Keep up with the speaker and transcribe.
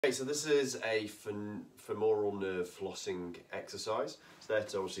Okay, so this is a femoral nerve flossing exercise. It's there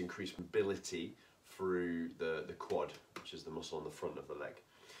to obviously increase mobility through the quad, which is the muscle on the front of the leg.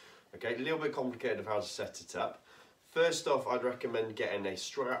 Okay, a little bit complicated of how to set it up. First off, I'd recommend getting a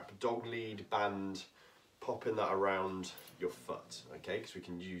strap, dog lead, band, popping that around your foot, okay, because we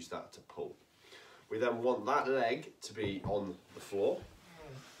can use that to pull. We then want that leg to be on the floor.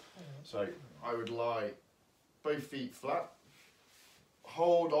 So I would lie both feet flat.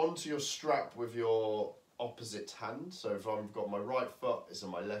 Hold on to your strap with your opposite hand. So if I've got my right foot, it's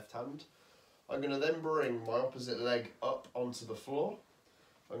on my left hand. I'm going to then bring my opposite leg up onto the floor.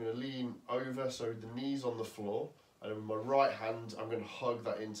 I'm going to lean over so the knee's on the floor, and with my right hand I'm going to hug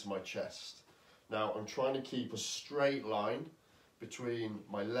that into my chest. Now I'm trying to keep a straight line between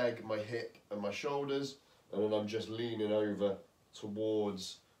my leg, my hip and my shoulders, and then I'm just leaning over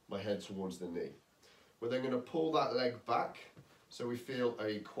towards my head towards the knee. We're then going to pull that leg back so we feel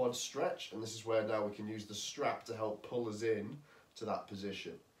a quad stretch, and this is where now we can use the strap to help pull us in to that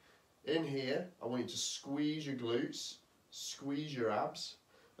position. In here, I want you to squeeze your glutes, squeeze your abs,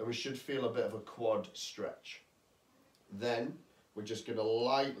 and we should feel a bit of a quad stretch. Then we're just going to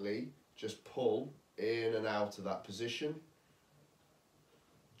lightly just pull in and out of that position,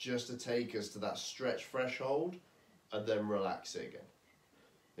 just to take us to that stretch threshold, and then relax it again.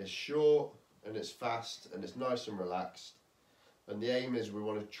 It's short and it's fast and it's nice and relaxed. And the aim is we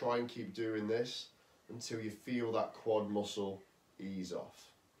want to try and keep doing this until you feel that quad muscle ease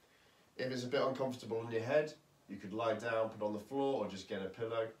off. If it's a bit uncomfortable on your head, you could lie down, put on the floor, or just get a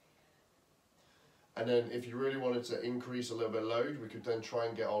pillow. And then if you really wanted to increase a little bit of load, we could then try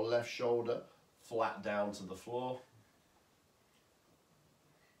and get our left shoulder flat down to the floor,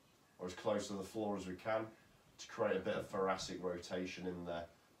 or as close to the floor as we can, to create a bit of thoracic rotation in there,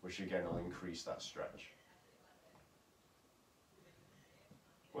 which again will increase that stretch.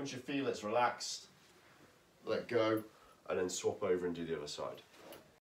 Once you feel it's relaxed, let go, and then swap over and do the other side.